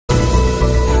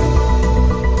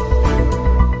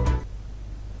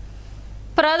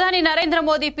ప్రధాని నరేంద్ర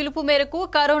మోదీ పిలుపు మేరకు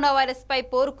కరోనా వైరస్ పై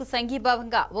పోరుకు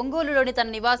సంఘీభావంగా ఒంగోలులోని తన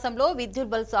నివాసంలో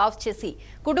విద్యుత్ బల్బ్స్ ఆఫ్ చేసి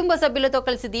కుటుంబ సభ్యులతో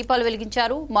కలిసి దీపాలు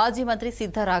వెలిగించారు మాజీ మంత్రి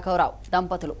సిద్ధ రాఘవరావు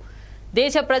దంపతులు.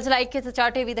 దేశ ప్రజల ఐక్యత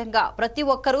చాటే విధంగా ప్రతి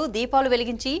ఒక్కరూ దీపాలు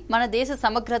వెలిగించి మన దేశ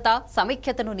సమగ్రత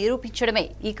సమైక్యతను నిరూపించడమే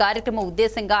ఈ కార్యక్రమం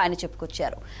ఉద్దేశంగా ఆయన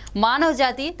చెప్పుకొచ్చారు. మానవ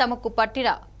జాతి తమకు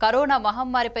పట్టిన కరోనా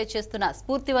మహమ్మారిపై చేస్తున్న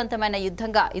స్ఫూర్తివంతమైన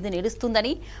యుద్ధంగా ఇది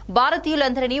నిలుస్తుందని,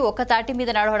 భారతీయులందరినీ ఒక్క తాటి మీద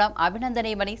నడవడం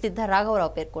అభినందనీయమని సిద్ధ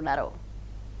రాఘవరావు పేర్కొన్నారు.